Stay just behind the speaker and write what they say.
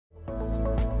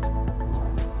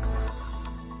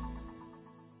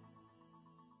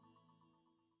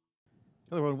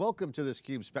Hello everyone, welcome to this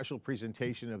CUBE special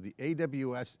presentation of the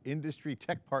AWS Industry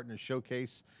Tech Partners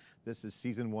Showcase. This is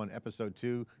season 1, episode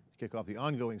 2, to kick off the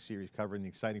ongoing series covering the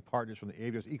exciting partners from the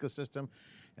AWS ecosystem.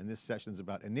 And this session is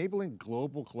about enabling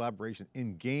global collaboration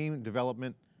in game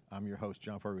development. I'm your host,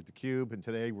 John Furrier with theCUBE, and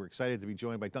today we're excited to be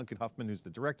joined by Duncan Huffman, who's the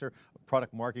Director of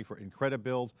Product Marketing for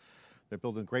Incredibuild. They're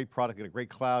building a great product and a great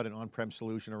cloud and on-prem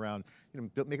solution around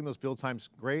making those build times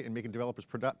great and making developers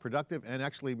productive and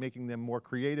actually making them more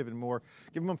creative and more,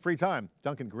 giving them free time.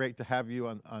 Duncan, great to have you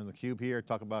on theCUBE here,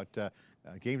 talk about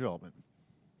game development.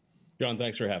 John,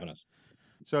 thanks for having us.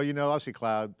 So, obviously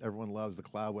cloud, everyone loves the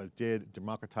cloud. What it did,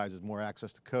 democratizes more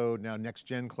access to code. Now next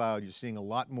gen cloud, you're seeing a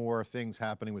lot more things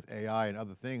happening with AI and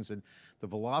other things, and the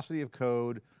velocity of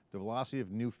code, the velocity of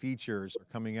new features are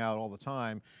coming out all the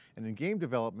time. And in game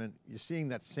development, you're seeing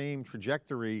that same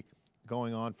trajectory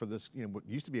going on for this, what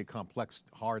used to be a complex,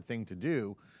 hard thing to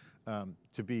do,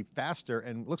 to be faster,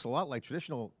 and looks a lot like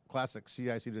traditional classic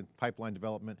CI/CD pipeline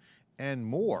development and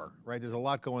more, right? There's a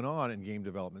lot going on in game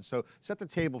development. So set the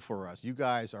table for us. You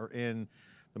guys are in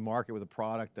the market with a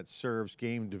product that serves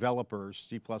game developers,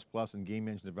 C++ and game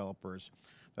engine developers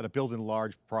that are building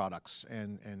large products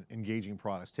and engaging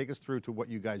products. Take us through to what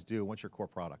you guys do. What's your core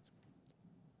product?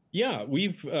 Yeah,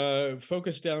 we've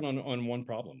focused down on one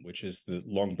problem, which is the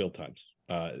long build times.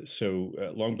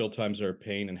 Long build times are a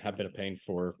pain and have been a pain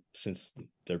since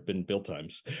there have been build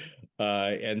times.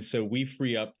 And so we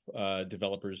free up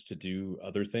developers to do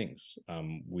other things.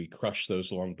 We crush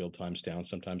those long build times down,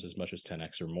 sometimes as much as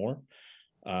 10x or more.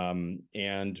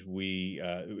 And we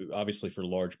obviously for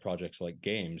large projects like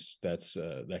games,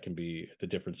 that can be the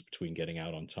difference between getting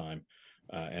out on time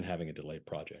and having a delayed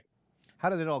project. How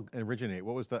did it all originate?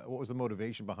 What was the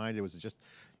motivation behind it? Was it just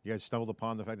you guys stumbled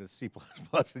upon the fact that C++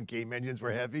 and game engines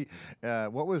were heavy?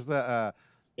 What was the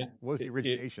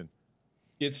origination?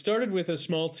 It started with a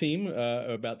small team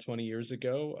about 20 years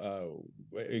ago.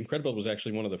 Incredibuild was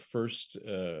actually one of the first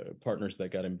partners that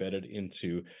got embedded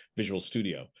into Visual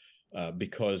Studio.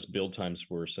 Because build times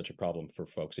were such a problem for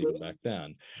folks even back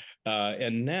then.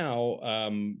 And now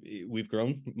we've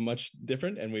grown much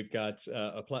different, and we've got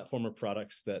a platform of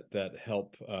products that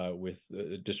help with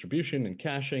distribution and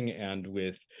caching and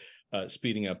with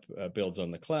speeding up builds on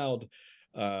the cloud,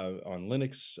 on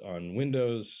Linux, on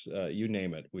Windows, you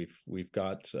name it. We've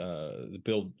got the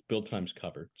build times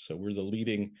covered. So we're the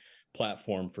leading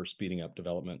platform for speeding up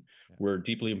development. Yeah. We're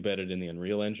deeply embedded in the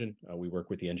Unreal Engine. We work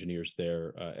with the engineers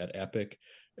there at Epic,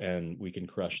 and we can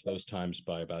crush those times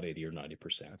by about 80 or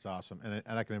 90%. That's awesome. And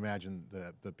I can imagine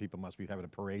the people must be having a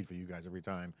parade for you guys every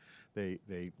time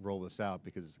they roll this out,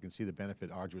 because you can see the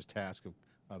benefit, arduous task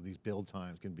of these build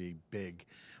times can be big.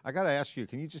 I got to ask you,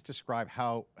 can you just describe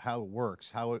how it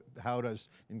works? How does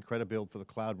Incredibuild for the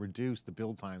cloud reduce the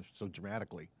build times so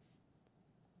dramatically?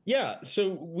 Yeah,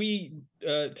 so we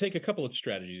take a couple of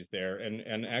strategies there,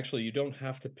 and actually you don't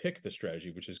have to pick the strategy,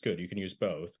 which is good. You can use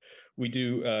both. We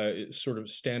do sort of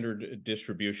standard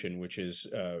distribution, which is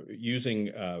using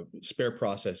spare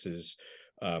processes,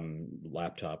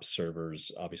 laptops,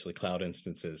 servers, obviously cloud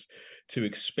instances, to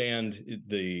expand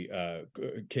the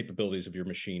capabilities of your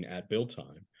machine at build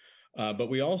time.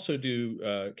 But we also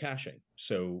do caching.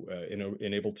 So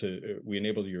we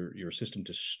enable your system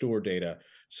to store data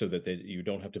so that you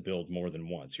don't have to build more than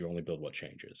once. You only build what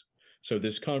changes. So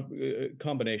this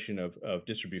combination of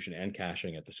distribution and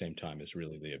caching at the same time is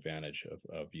really the advantage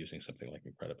of using something like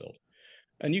Incredibuild.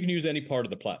 And you can use any part of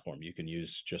the platform. You can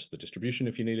use just the distribution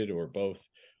if you need it, or both.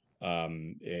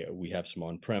 We have some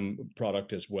on-prem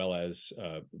product as well as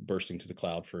bursting to the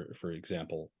cloud, for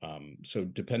example. So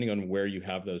depending on where you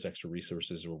have those extra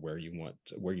resources or where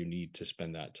you need to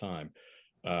spend that time,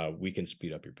 we can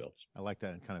speed up your builds. I like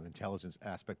that kind of intelligence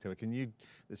aspect to it.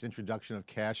 This introduction of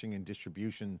caching and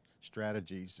distribution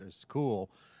strategies is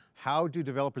cool. How do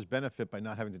developers benefit by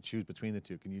not having to choose between the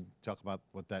two? Can you talk about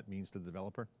what that means to the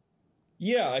developer?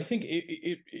 Yeah, I think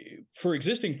for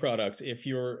existing products, if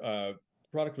your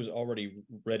product was already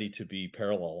ready to be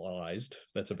parallelized,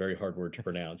 that's a very hard word to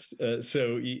pronounce.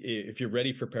 So if you're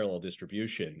ready for parallel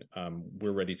distribution,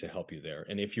 we're ready to help you there.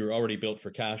 And if you're already built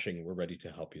for caching, we're ready to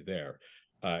help you there.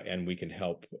 And we can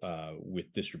help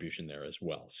with distribution there as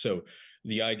well. So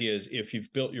the idea is, if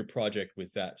you've built your project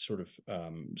with that sort of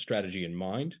strategy in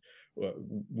mind,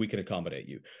 we can accommodate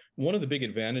you. One of the big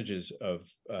advantages of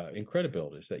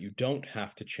Incredibuild is that you don't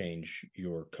have to change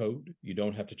your code. You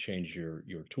don't have to change your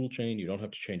tool chain. You don't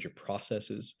have to change your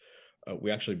processes. We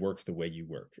actually work the way you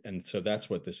work. And so that's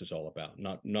what this is all about,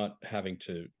 not having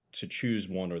to choose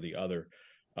one or the other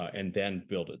and then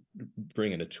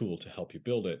bring in a tool to help you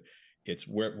build it. It's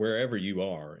wherever you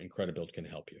are, Incredibuild can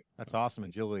help you. That's awesome.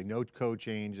 Agility, no code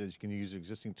changes. You can use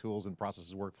existing tools and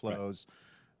processes, Right. workflows.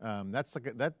 That's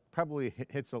like that probably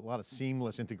hits a lot of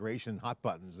seamless integration hot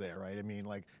buttons there, right? I mean,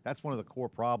 like that's one of the core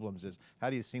problems is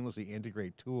how do you seamlessly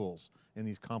integrate tools in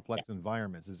these complex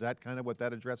environments? Is that kind of what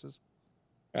that addresses?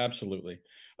 Absolutely.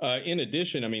 In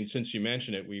addition, I mean, since you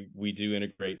mentioned it, we do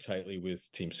integrate tightly with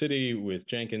TeamCity, with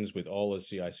Jenkins, with all the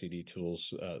CI/CD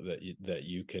tools that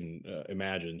you can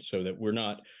imagine, so that we're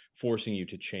not forcing you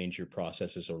to change your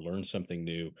processes or learn something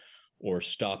new, or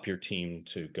stop your team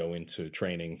to go into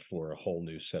training for a whole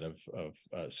new set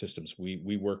of systems.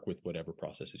 We work with whatever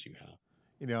processes you have.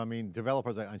 You know, I mean,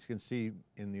 developers, I can see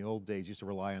in the old days used to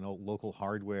rely on old local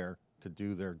hardware to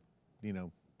do their,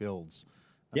 builds.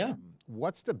 Yeah.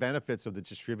 What's the benefits of the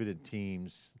distributed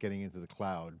teams getting into the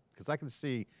cloud? Because I can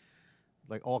see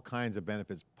like all kinds of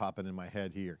benefits popping in my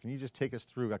head here. Can you just take us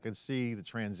through? I can see the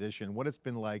transition, what it's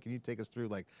been like. Can you take us through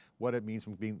like what it means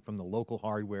from being from the local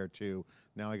hardware to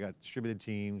now I got distributed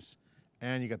teams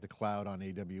and you got the cloud on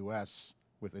AWS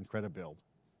with Incredibuild.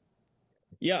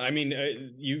 Yeah, I mean,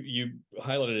 you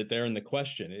highlighted it there in the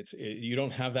question. You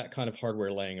don't have that kind of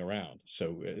hardware laying around.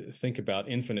 So think about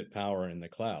infinite power in the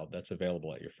cloud that's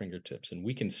available at your fingertips, and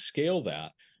we can scale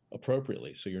that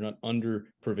appropriately. So you're not under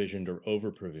provisioned or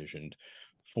over provisioned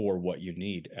for what you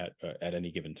need at any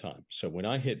given time. So when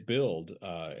I hit build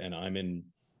and I'm in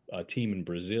a team in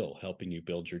Brazil helping you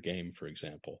build your game, for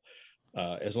example,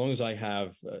 as long as I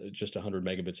have just 100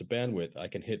 megabits of bandwidth, I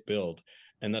can hit build.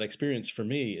 And that experience for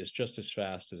me is just as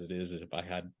fast as it is as if I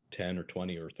had 10 or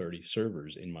 20 or 30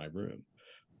 servers in my room,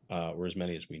 or as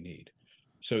many as we need.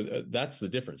 So that's the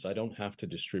difference. I don't have to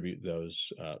distribute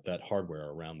that hardware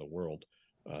around the world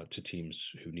to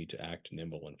teams who need to act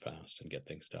nimble and fast and get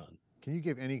things done. Can you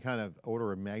give any kind of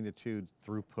order of magnitude,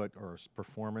 throughput or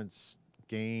performance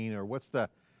gain, or what's the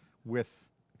with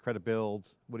Incredibuild?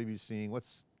 What have you seen?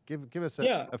 Give us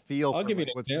Yeah, a feel I'll for give you like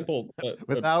an what's example.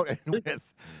 without and with.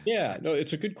 Yeah, no,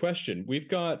 it's a good question. We've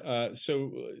got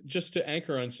just to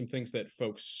anchor on some things that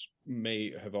folks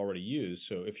may have already used.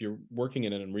 So if you're working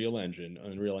in an Unreal Engine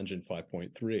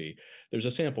 5.3, there's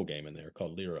a sample game in there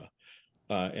called Lyra.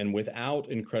 And without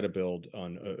Incredibuild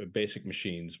on basic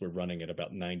machines, we're running at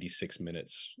about 96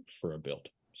 minutes for a build.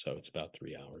 So it's about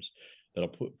 3 hours.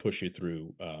 That'll push you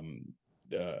through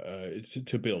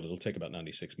to build. It'll take about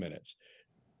 96 minutes.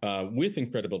 With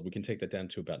Incredibuild, we can take that down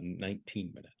to about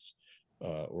 19 minutes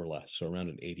or less, so around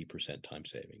an 80% time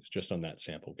savings just on that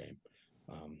sample game.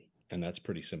 And that's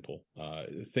pretty simple.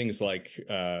 Things like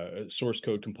source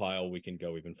code compile, we can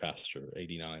go even faster,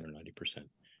 89 or 90%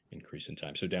 increase in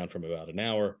time. So down from about an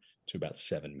hour to about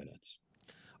 7 minutes.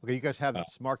 Okay, you guys have the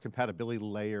smart compatibility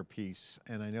layer piece,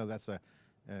 and I know that's a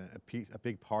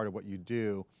big part of what you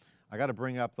do. I got to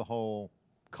bring up the whole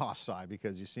cost side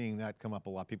because you're seeing that come up a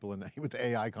lot. People with the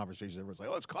AI conversations, everyone's like,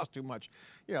 oh, it's cost too much.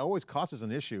 Yeah, always cost is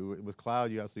an issue. With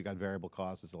cloud, you also got variable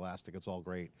costs, it's elastic, it's all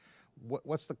great.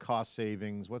 What's the cost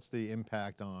savings? What's the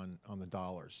impact on the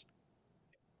dollars?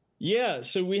 Yeah,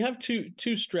 so we have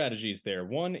two strategies there.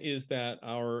 One is that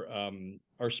our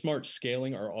smart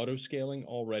scaling, our auto scaling,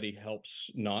 already helps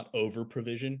not over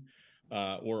provision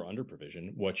or under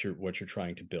provision what you're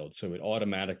trying to build. So it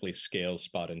automatically scales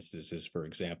spot instances, for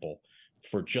example,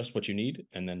 for just what you need,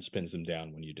 and then spins them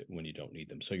down when you don't need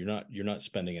them. So you're not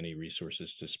spending any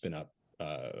resources to spin up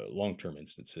long-term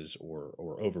instances or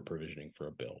over provisioning for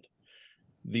a build.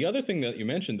 The other thing that you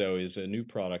mentioned, though, is a new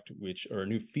product, or a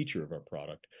new feature of our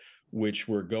product, which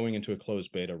we're going into a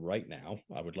closed beta right now.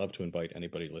 I would love to invite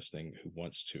anybody listening who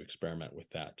wants to experiment with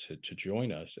that to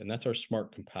join us. And that's our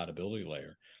smart compatibility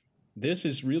layer. This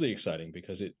is really exciting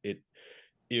because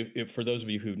if for those of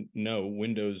you who know,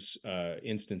 Windows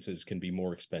instances can be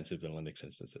more expensive than Linux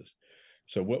instances.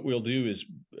 So what we'll do is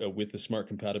with the smart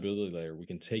compatibility layer, we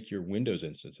can take your Windows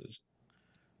instances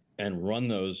and run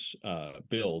those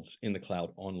builds in the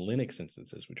cloud on Linux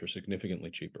instances, which are significantly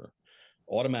cheaper,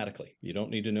 automatically. You don't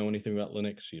need to know anything about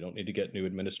Linux. You don't need to get new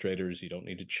administrators. You don't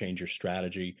need to change your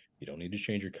strategy. You don't need to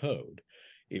change your code.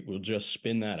 It will just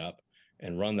spin that up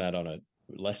and run that on a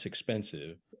less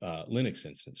expensive Linux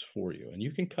instance for you. And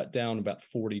you can cut down about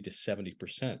 40 to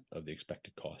 70% of the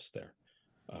expected costs there.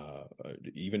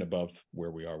 Even above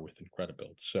where we are with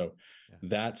Incredibuild. So yeah,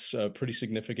 that's a pretty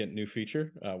significant new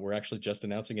feature. We're actually just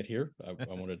announcing it here. I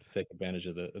wanted to take advantage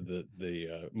of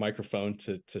the microphone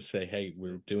to say, hey,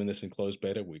 we're doing this in closed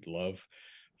beta. We'd love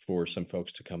for some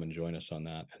folks to come and join us on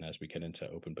that. And as we get into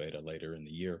open beta later in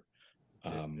the year,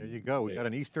 There you go. We eh, got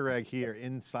an Easter egg here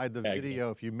inside the Excellent.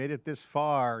 video. If you made it this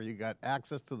far, you got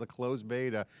access to the closed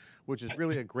beta, which is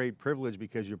really a great privilege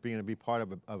because you're being to be part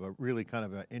of a really kind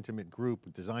of an intimate group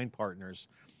of design partners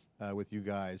with you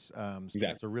guys. So that's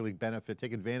Exactly. a really benefit.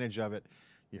 Take advantage of it.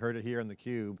 You heard it here on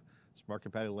theCUBE. Smart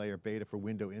Compatibility Layer beta for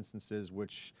window instances,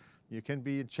 which you can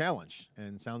be a challenge.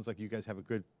 And sounds like you guys have a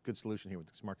good solution here with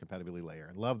the Smart Compatibility Layer.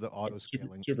 And love the auto Super,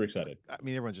 scaling. super excited. I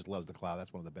mean, everyone just loves the cloud.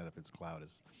 That's one of the benefits of cloud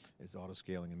is auto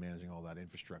scaling and managing all that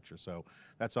infrastructure. So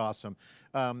that's awesome.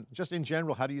 Just in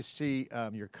general, how do you see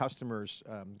your customers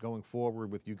going forward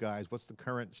with you guys? What's the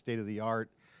current state of the art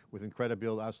with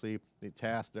Incredibuild? Obviously,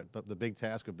 the big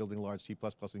task of building large C++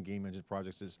 and game engine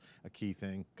projects is a key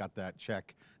thing. Got that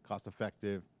check, cost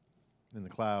effective in the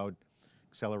cloud.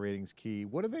 Accelerating is key.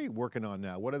 What are they working on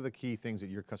now? What are the key things that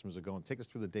your customers are going? Take us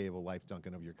through the day of a life,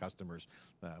 Duncan, of your customers,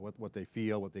 what they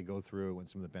feel, what they go through, and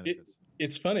some of the benefits.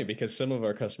 It's funny because some of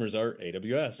our customers are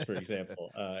AWS, for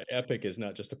example. Epic is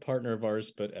not just a partner of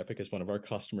ours, but Epic is one of our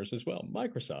customers as well.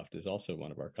 Microsoft is also one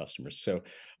of our customers. So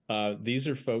these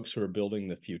are folks who are building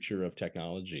the future of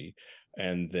technology,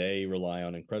 and they rely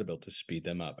on Incredibuild to speed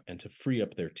them up and to free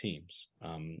up their teams.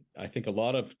 I think a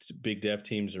lot of big dev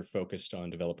teams are focused on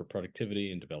developer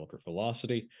productivity and developer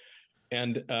velocity.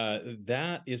 And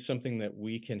that is something that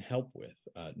we can help with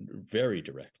very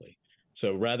directly.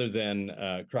 So rather than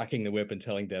cracking the whip and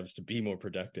telling devs to be more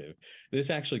productive, this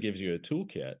actually gives you a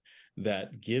toolkit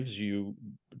that gives you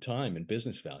time and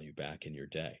business value back in your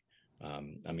day.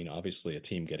 I mean, obviously, a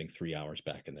team getting 3 hours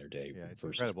back in their day Yeah, it's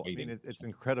versus incredible. I waiting. mean, it's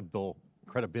Incredibuild.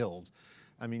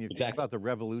 I mean, you think Exactly. about the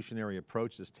revolutionary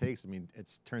approach this takes. I mean,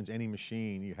 it turns any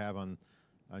machine you have on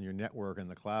your network in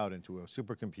the cloud into a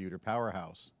supercomputer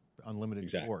powerhouse, unlimited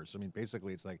Exactly. cores. I mean,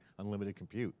 basically, it's like unlimited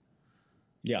compute.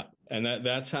 Yeah, and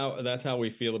that's how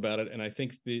we feel about it. And I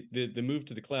think the move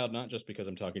to the cloud, not just because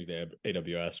I'm talking to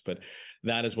AWS, but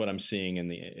that is what I'm seeing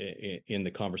in the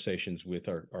conversations with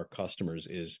our customers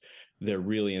is they're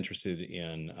really interested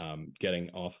in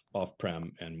getting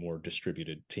off-prem and more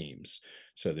distributed teams.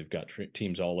 So they've got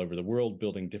teams all over the world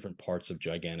building different parts of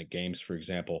gigantic games, for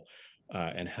example.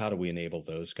 And how do we enable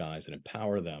those guys and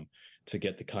empower them to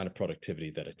get the kind of productivity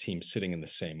that a team sitting in the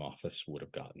same office would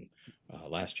have gotten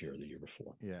last year or the year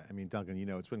before? Yeah, I mean, Duncan, you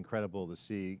know, it's been incredible to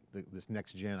see this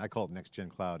next gen. I call it next gen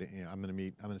cloud. You know, I'm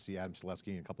going to see Adam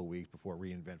Selesky in a couple of weeks before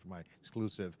reInvent for my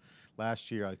exclusive.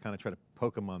 Last year, I kind of tried to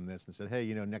poke him on this and said, hey,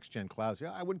 you know, next gen clouds.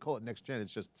 Yeah, I wouldn't call it next gen.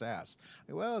 It's just SaaS.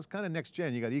 Well, it's kind of next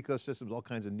gen. You got ecosystems, all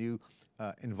kinds of new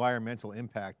environmental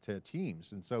impact to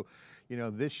teams. And so, you know,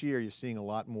 this year you're seeing a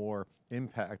lot more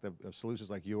impact of solutions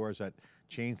like yours that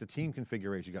change the team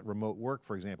configuration. You got remote work,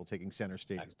 for example, taking center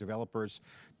stage. Developers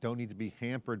don't need to be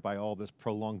hampered by all this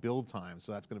prolonged build time,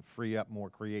 so that's going to free up more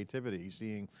creativity. You're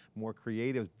seeing more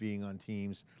creatives being on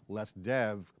teams, less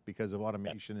dev because of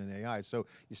automation and AI. So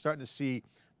you're starting to see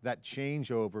that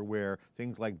changeover where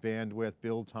things like bandwidth,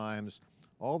 build times,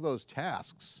 all those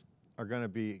tasks are going to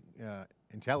be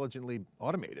intelligently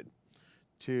automated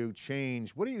to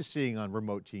change. What are you seeing on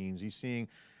remote teams? Are you seeing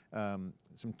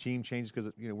some team changes?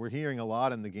 Because you know, we're hearing a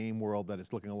lot in the game world that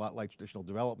it's looking a lot like traditional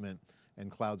development and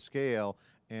cloud scale,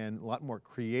 and a lot more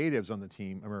creatives on the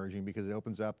team emerging because it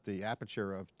opens up the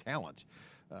aperture of talent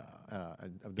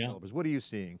of developers. What are you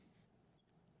seeing?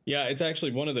 Yeah, it's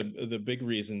actually one of the big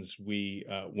reasons we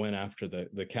went after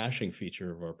the caching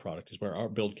feature of our product is where our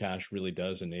build cache really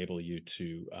does enable you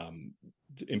to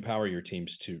empower your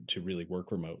teams to really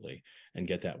work remotely and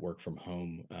get that work from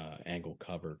home angle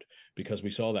covered, because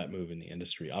we saw that move in the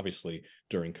industry, obviously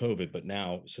during COVID, but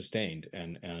now sustained,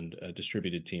 and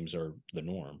distributed teams are the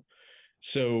norm.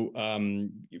 So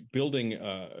building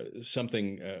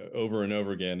something over and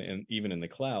over again, and even in the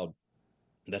cloud,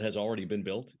 that has already been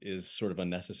built is sort of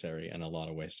unnecessary and a lot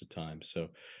of wasted time. So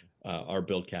our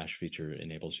build cache feature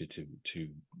enables you to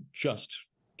just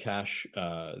cache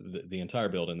the entire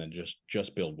build and then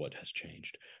just build what has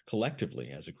changed collectively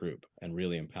as a group and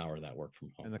really empower that work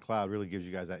from home. And the cloud really gives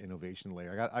you guys that innovation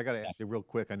layer. I got to ask you real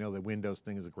quick. I know the Windows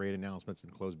thing is a great announcement. It's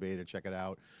in closed beta. Check it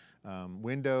out.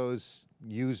 Windows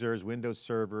users, Windows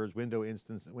servers,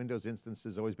 Windows instances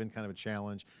has always been kind of a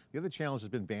challenge. The other challenge has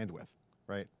been bandwidth,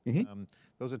 right? Mm-hmm.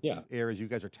 Those are two areas you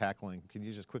guys are tackling. Can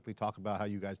you just quickly talk about how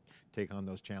you guys take on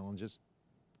those challenges?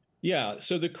 Yeah,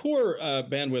 so the core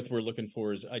bandwidth we're looking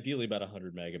for is ideally about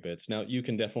 100 megabits. Now, you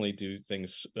can definitely do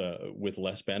things with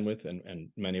less bandwidth, and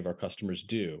many of our customers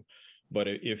do. But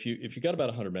if you got about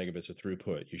 100 megabits of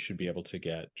throughput, you should be able to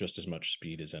get just as much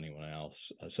speed as anyone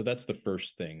else. So that's the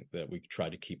first thing, that we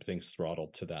try to keep things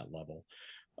throttled to that level.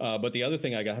 But the other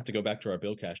thing, I have to go back to our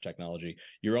build cache technology.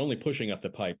 You're only pushing up the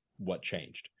pipe what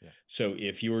changed. Yeah. So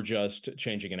if you were just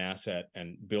changing an asset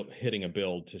and hitting a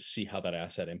build to see how that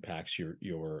asset impacts your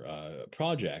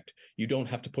project, you don't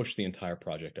have to push the entire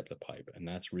project up the pipe, and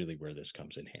that's really where this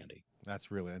comes in handy.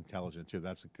 That's really intelligent too.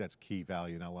 That's key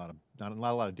value. Not a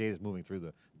lot of data is moving through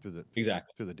the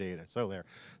Exactly. through the data.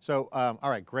 So all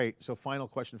right, great. So final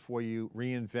question for you: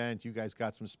 reInvent. You guys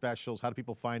got some specials. How do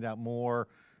people find out more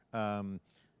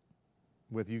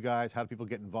with you guys? How do people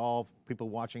get involved? People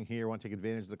watching here want to take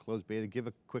advantage of the closed beta. Give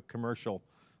a quick commercial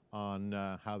on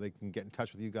how they can get in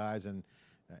touch with you guys and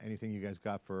anything you guys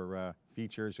got for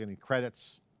features, any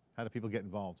credits. How do people get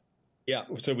involved? Yeah,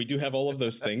 so we do have all of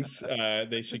those things.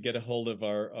 They should get a hold of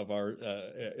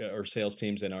our sales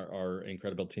teams, and our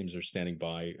Incredibuild teams are standing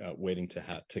by, waiting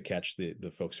to catch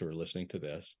the folks who are listening to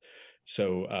this.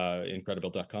 So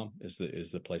Incredibuild.com is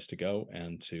the place to go,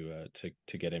 and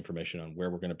to get information on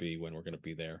where we're going to be, when we're going to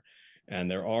be there. And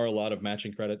there are a lot of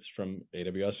matching credits from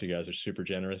AWS. You guys are super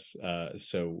generous.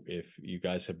 So if you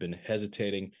guys have been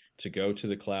hesitating to go to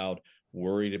the cloud,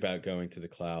 worried about going to the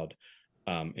cloud,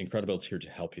 Incredibuild's here to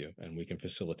help you, and we can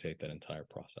facilitate that entire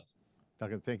process.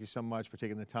 Duncan, thank you so much for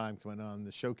taking the time coming on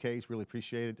the showcase. Really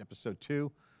appreciate it. Episode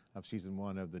 2 of season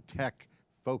 1 of the Tech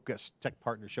Focused Tech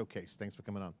Partner Showcase. Thanks for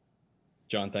coming on.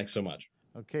 John, thanks so much.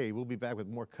 Okay, we'll be back with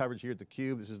more coverage here at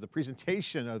theCUBE. This is the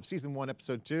presentation of season 1,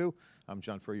 episode 2. I'm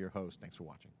John Furrier, your host. Thanks for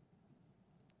watching.